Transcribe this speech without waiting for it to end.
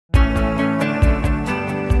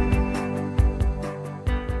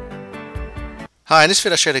Hi, in this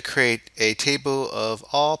video I'll show you how to create a table of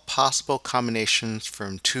all possible combinations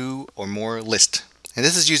from two or more lists. And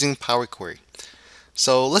this is using Power Query.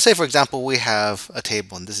 So let's say, for example, we have a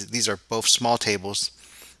table, and these are both small tables.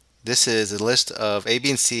 This is a list of A, B,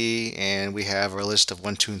 and C, and we have our list of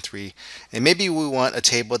 1, 2, and 3. And maybe we want a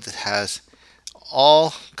table that has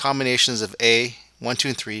all combinations of A, 1, 2,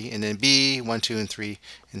 and 3, and then B, 1, 2, and 3,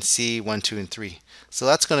 and C, 1, 2, and 3. So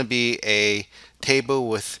that's going to be a table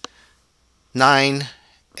with 9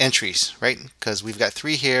 entries, right? Because we've got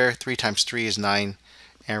 3 here, 3 times 3 is 9,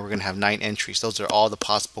 and we're going to have 9 entries. Those are all the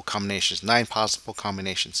possible combinations, 9 possible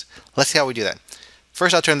combinations. Let's see how we do that.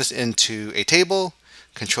 First, I'll turn this into a table.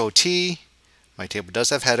 Control T. My table does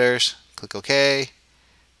have headers. Click OK.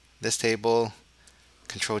 This table.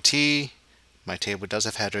 Control T. My table does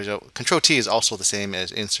have headers. Control T is also the same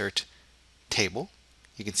as insert table.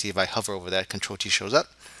 You can see if I hover over that, Control T shows up.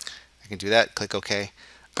 I can do that. Click OK.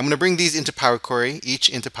 I'm going to bring these into Power Query, each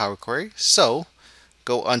into Power Query. So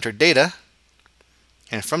go under Data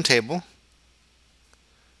and from Table,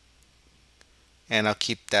 and I'll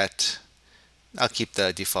keep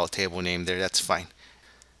the default table name there. That's fine.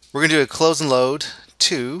 We're going to do a close and load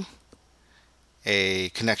to a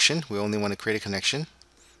connection. We only want to create a connection.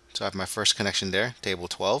 So I have my first connection there, table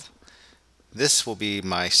 12. This will be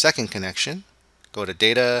my second connection. Go to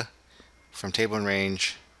Data, from Table and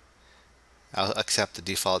Range. I'll accept the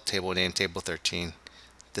default table name, table 13.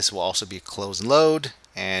 This will also be close and load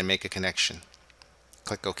and make a connection.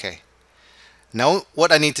 Click OK. Now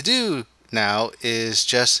what I need to do now is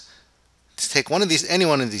just to take any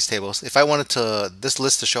one of these tables. If I wanted this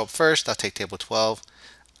list to show up first, I'll take table 12.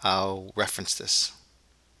 I'll reference this.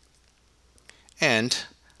 And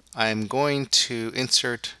I'm going to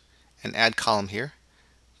insert an add column here.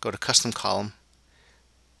 Go to custom column.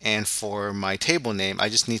 And for my table name, I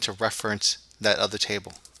just need to reference that other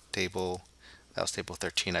table. That was table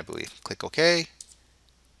 13, I believe. Click OK.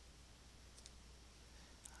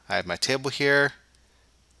 I have my table here.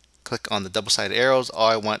 Click on the double-sided arrows. All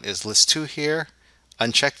I want is list 2 here.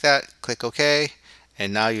 Uncheck that. Click OK.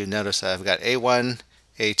 And now you notice that I've got A1,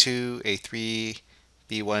 A2, A3,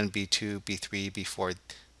 B1, B2, B3, B4.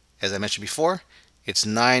 As I mentioned before, it's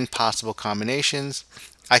 9 possible combinations.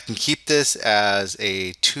 I can keep this as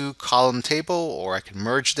a 2-column table, or I can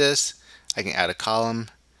merge this. I can add a column,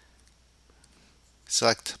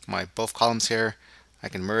 select both columns here. I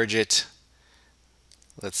can merge it.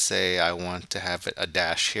 Let's say I want to have it a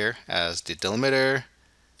dash here as the delimiter.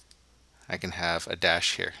 I can have a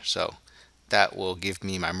dash here. So that will give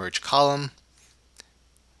me my merge column.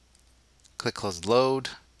 Click close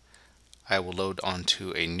load. I will load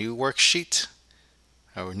onto a new worksheet.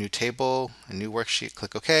 Our new table, a new worksheet,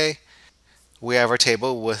 click OK. We have our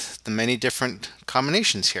table with the many different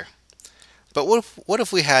combinations here. But what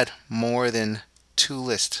if we had more than 2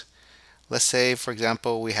 lists? Let's say, for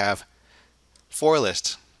example, we have 4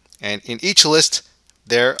 lists, and in each list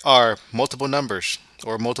there are multiple numbers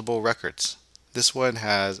or multiple records. This one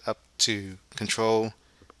has up to control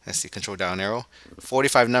down arrow,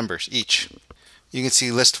 45 numbers each. You can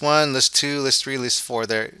see list 1, list 2, list 3, list 4.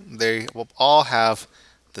 They will all have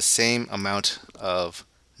the same amount of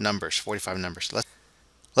numbers, 45 numbers.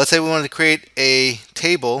 Let's say we wanted to create a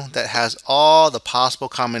table that has all the possible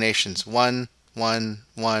combinations. 1, 1,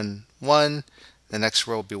 1, 1. The next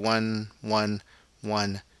row will be 1, 1,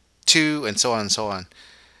 1, 2, and so on and so on.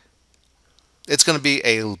 It's going to be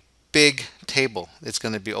a big table. It's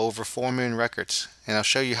going to be over 4 million records. And I'll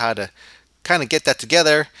show you how to kind of get that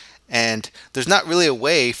together. And there's not really a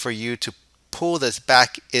way for you to pull this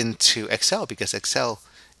back into Excel, because Excel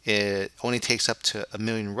only takes up to 1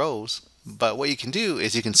 million rows. But what you can do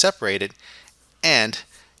is you can separate it, and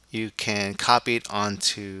you can copy it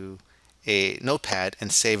onto a notepad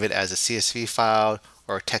and save it as a CSV file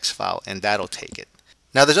or a text file, and that'll take it.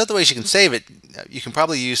 Now there's other ways you can save it. You can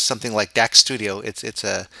probably use something like DAX Studio. It's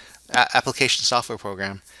a application software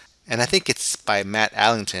program, and I think it's by Matt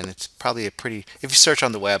Allington. It's probably if you search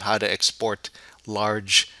on the web how to export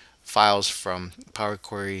large files from Power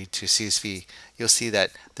Query to CSV, you'll see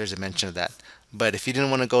that there's a mention of that. But if you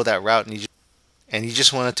didn't want to go that route and you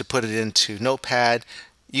just wanted to put it into Notepad,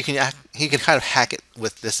 you can kind of hack it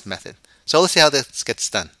with this method. So let's see how this gets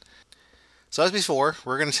done. So as before,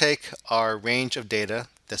 we're going to take our range of data,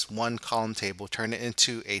 this 1-column table, turn it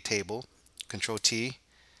into a table. Control T,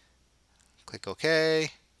 click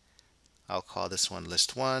OK. I'll call this one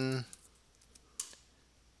list 1.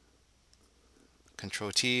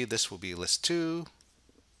 Control T, this will be list 2.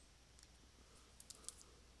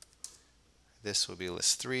 This will be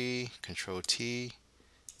list 3, Control T,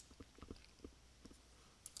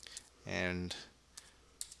 and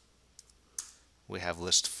we have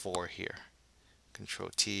list 4 here. Control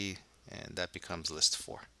T, and that becomes list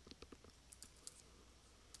 4.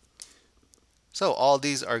 So all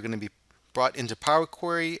these are going to be brought into Power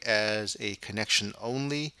Query as a connection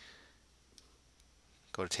only.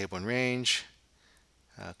 Go to Table and Range,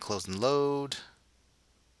 close and load.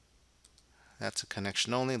 That's a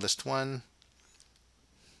connection only, list 1.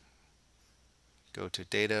 Go to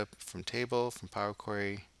Data from Table, from Power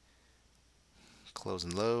Query, close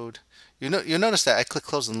and load. You'll notice that I click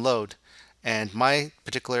close and load, and my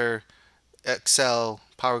particular Excel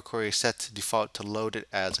Power Query is set to default to load it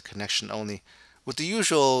as a connection only. With the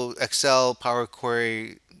usual Excel Power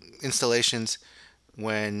Query installations,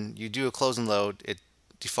 when you do a close and load, it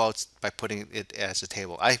defaults by putting it as a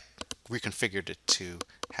table. I reconfigured it to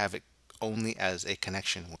have it only as a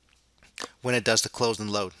connection when it does the close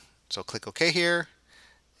and load. So click OK here,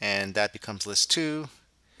 and that becomes list 2.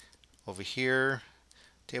 Over here,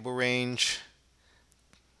 table range,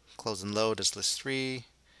 close and load is list 3,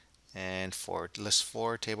 and for list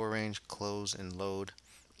 4, table range, close and load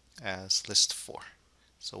as list 4.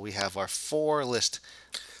 So we have our 4 list.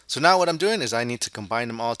 So now what I'm doing is I need to combine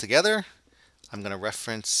them all together. I'm going to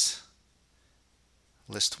reference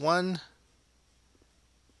list 1,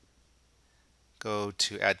 go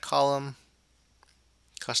to add column,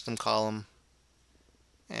 custom column,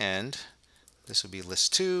 and this will be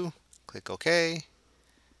list 2. Click OK.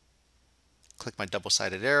 Click my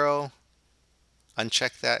double-sided arrow,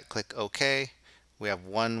 uncheck that, click OK. We have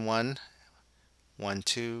 1, 1, 1,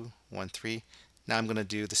 2, 1, 3. Now I'm going to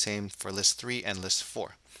do the same for list 3 and list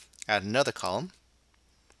 4. Add another column,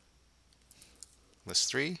 list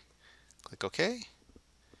 3, click OK.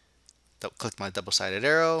 Click my double-sided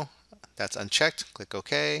arrow, that's unchecked, click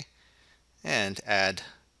OK, and add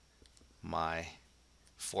my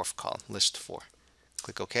 4th column, list 4.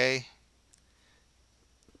 Click OK.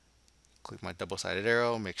 Click my double-sided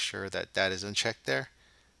arrow, make sure that that is unchecked there.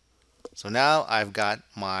 So now I've got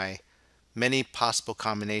my many possible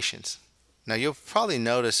combinations. Now you'll probably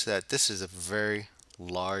notice that this is a very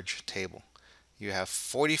large table. You have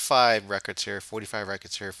 45 records here, 45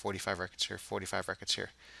 records here, 45 records here, 45 records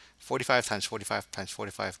here. 45 times 45 times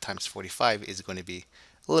 45 times 45 is going to be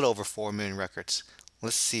a little over 4 million records.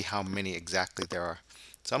 Let's see how many exactly there are.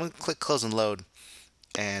 So I'm going to click close and load,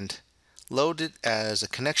 and load it as a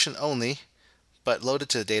connection only, but load it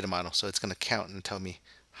to the data model, so it's going to count and tell me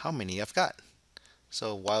how many I've got.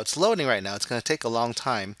 So while it's loading right now, it's going to take a long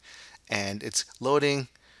time, and it's loading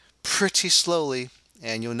pretty slowly,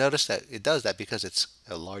 and you'll notice that it does that because it's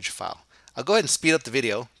a large file. I'll go ahead and speed up the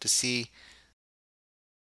video to see.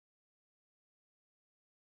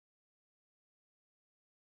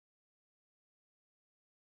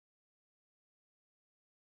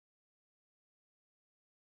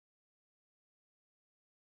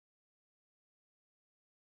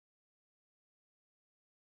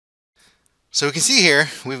 So we can see here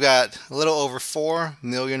we've got a little over 4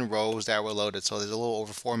 million rows that were loaded. So there's a little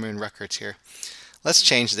over 4 million records here. Let's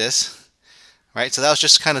change this. Right, so that was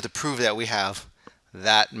just kind of to prove that we have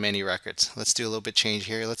that many records. Let's do a little bit change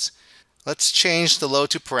here. Let's change the load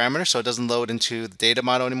to parameter so it doesn't load into the data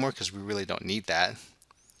model anymore, because we really don't need that.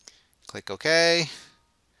 Click OK.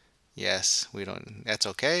 Yes, we don't. That's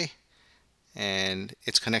okay. And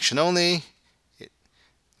it's connection only.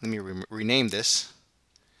 Let me rename this.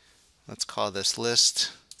 Let's call this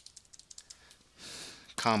list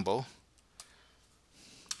combo.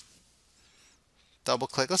 Double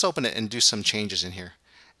click. Let's open it and do some changes in here.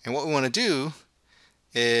 And what we want to do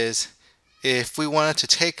is, if we wanted to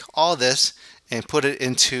take all this and put it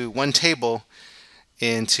into one table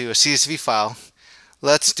into a CSV file,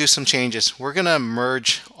 let's do some changes. We're going to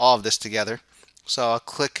merge all of this together. So I'll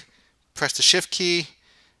press the shift key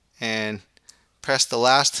and press the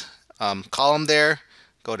last column there,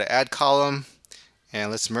 go to add column,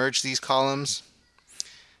 and let's merge these columns.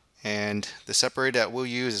 And the separator that we'll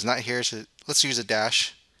use is not here, so let's use a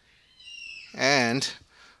dash, and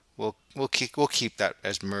we'll keep that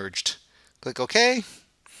as merged. Click OK,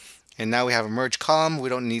 and now we have a merged column. We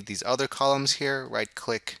don't need these other columns here. Right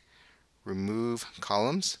click, remove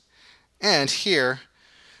columns, and here,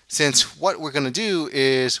 since what we're going to do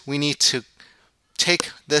is we need to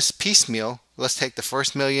take this piecemeal. Let's take the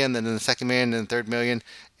first million, then the second million, then the third million,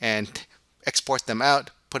 and export them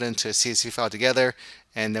out, put it into a CSV file together,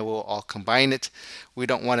 and then we'll all combine it. We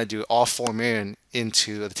don't want to do all 4 million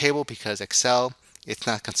into the table, because Excel, it's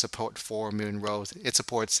not going to support 4 million rows. It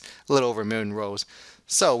supports a little over 1 million rows.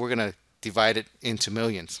 So we're going to divide it into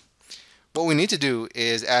millions. What we need to do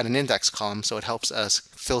is add an index column so it helps us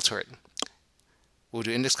filter it. We'll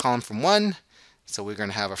do index column from 1, so we're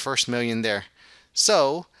going to have our first million there.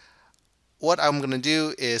 So what I'm going to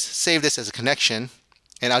do is save this as a connection,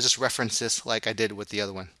 and I'll just reference this like I did with the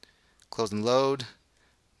other one. Close and load.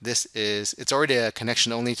 It's already a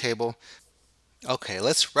connection only table. Okay,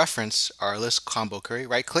 let's reference our list combo query.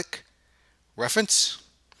 Right click, reference.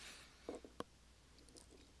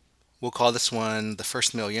 We'll call this one the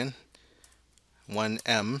first million,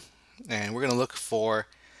 1M, and we're going to look for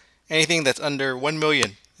anything that's under 1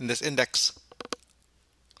 million in this index.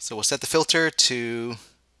 So we'll set the filter to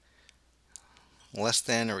less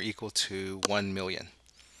than or equal to 1 million.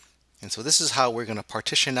 And so this is how we're going to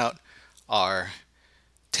partition out our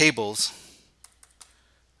tables.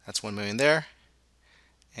 That's 1 million there.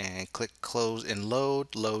 And click close and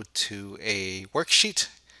load. Load to a worksheet,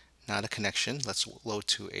 not a connection. Let's load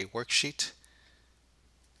to a worksheet.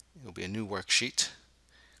 It will be a new worksheet.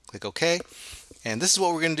 Click OK. And this is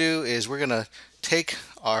what we're going to do is we're going to take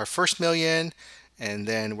our first million, and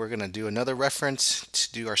then we're going to do another reference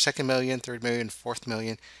to do our second million, third million, fourth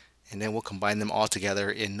million, and then we'll combine them all together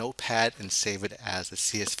in Notepad and save it as a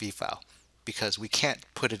CSV file, because we can't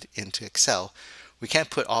put it into Excel. We can't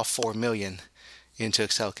put all 4 million into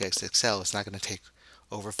Excel because Excel is not going to take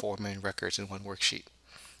over 4 million records in one worksheet.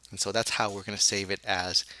 And so that's how we're going to save it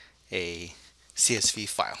as a CSV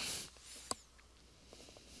file.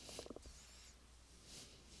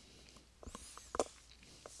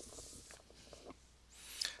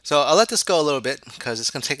 So I'll let this go a little bit because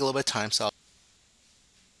it's going to take a little bit of time. So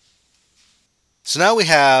now we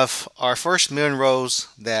have our first million rows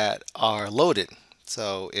that are loaded.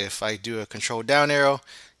 So if I do a control down arrow,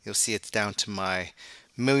 you'll see it's down to my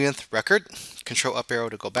millionth record. Control up arrow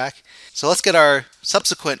to go back. So let's get our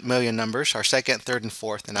subsequent million numbers, our second, third, and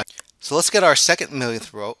fourth. So let's get our second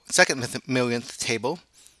millionth row, second millionth table.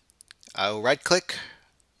 I'll right click,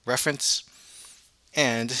 reference,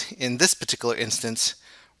 and in this particular instance,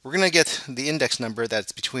 we're going to get the index number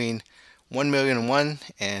that's between 1,000,001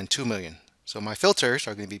 and 2 million. So my filters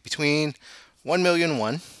are going to be between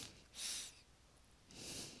 1,000,001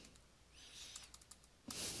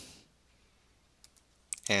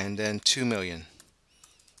 and then 2 million.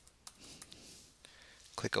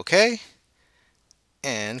 Click OK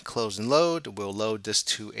and close and load. We'll load this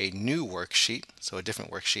to a new worksheet, so a different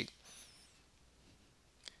worksheet.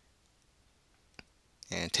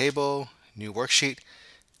 And table, new worksheet.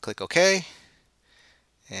 Click OK.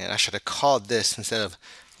 And I should have called this, instead of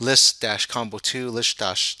list-combo2,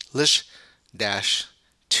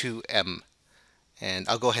 list-2M. And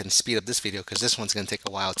I'll go ahead and speed up this video because this one's going to take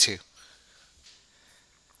a while too.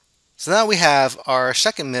 So now we have our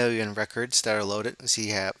second million records that are loaded.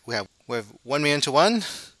 See, we have 1 million to 1,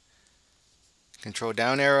 control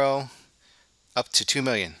down arrow, up to 2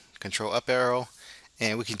 million, control up arrow,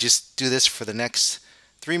 and we can just do this for the next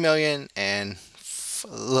 3 million and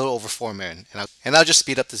a little over 4 million. And I'll just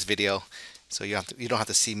speed up this video so you don't have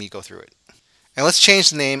to see me go through it. And let's change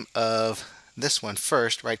the name of this one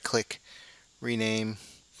first. Right click, rename.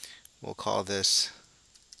 We'll call this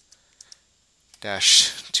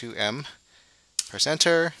 -2M. Press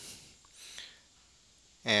enter.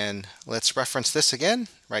 And let's reference this again.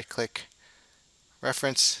 Right click,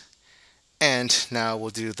 reference. And now we'll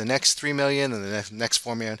do the next 3 million and the next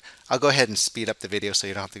 4 million. I'll go ahead and speed up the video so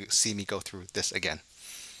you don't have to see me go through this again.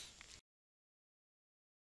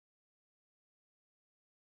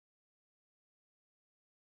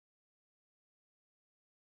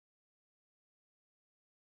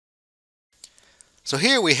 So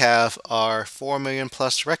here we have our 4 million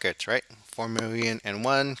plus records, right?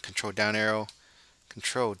 4,000,001, control down arrow,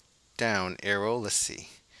 control down arrow. Let's see.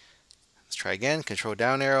 Let's try again, control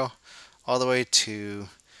down arrow, all the way to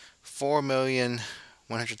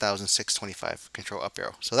 4,100,625, control up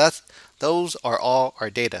arrow. So those are all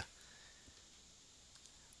our data.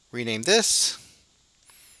 Rename this.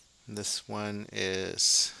 This one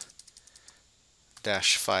is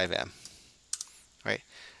 -5M, right?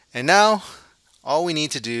 And now all we need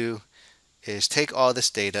to do is take all this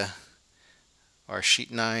data, our sheet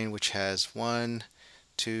 9, which has 1,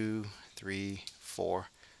 2, 3, 4,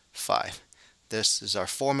 5. This is our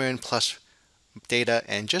 4 million plus data,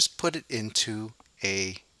 and just put it into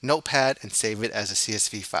a notepad and save it as a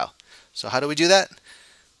CSV file. So how do we do that?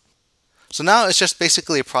 So now it's just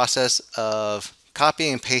basically a process of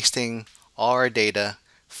copying and pasting all our data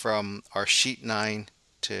from our sheet 9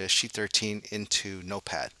 to sheet 13 into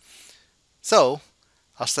Notepad. So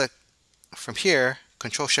I'll select from here,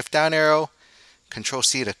 Control Shift down arrow, Control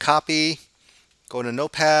C to copy, go to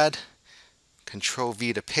Notepad, Control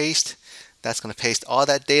V to paste. That's going to paste all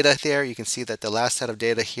that data there. You can see that the last set of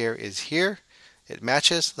data here is here. It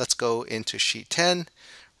matches. Let's go into sheet 10.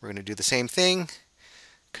 We're going to do the same thing.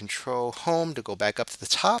 Control Home to go back up to the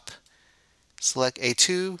top. Select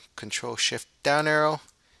A2, Control Shift down arrow,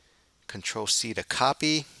 Control C to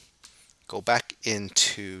copy, go back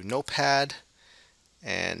into Notepad,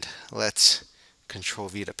 and let's Control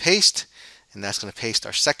V to paste, and that's going to paste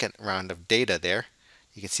our second round of data there.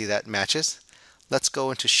 You can see that matches. Let's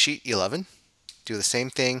go into sheet 11, do the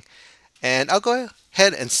same thing, and I'll go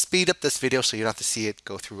ahead and speed up this video so you don't have to see it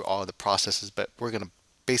go through all the processes, but we're going to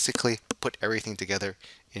basically put everything together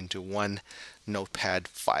into one Notepad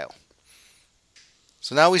file.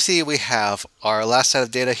 So now we see we have our last set of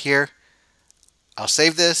data here. I'll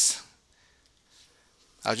save this.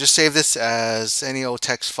 I'll just save this as any old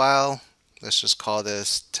text file. Let's just call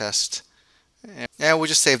this test. And we'll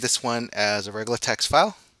just save this one as a regular text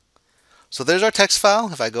file. So there's our text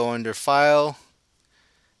file. If I go under File,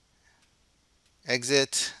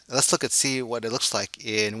 Exit, let's look and see what it looks like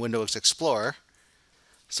in Windows Explorer.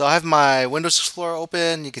 So I have my Windows Explorer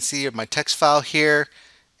open. You can see my text file here,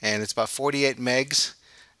 and it's about 48 megs,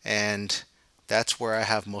 and that's where I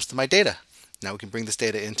have most of my data. Now we can bring this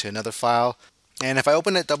data into another file, and if I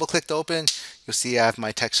open it, double click to open, you'll see I have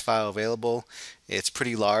my text file available. It's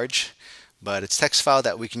pretty large, but it's text file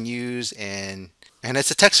that we can use, and it's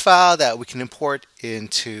a text file that we can import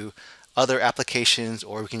into other applications,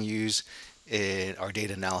 or we can use in our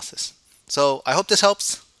data analysis. So I hope this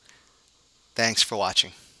helps. Thanks for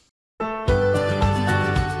watching.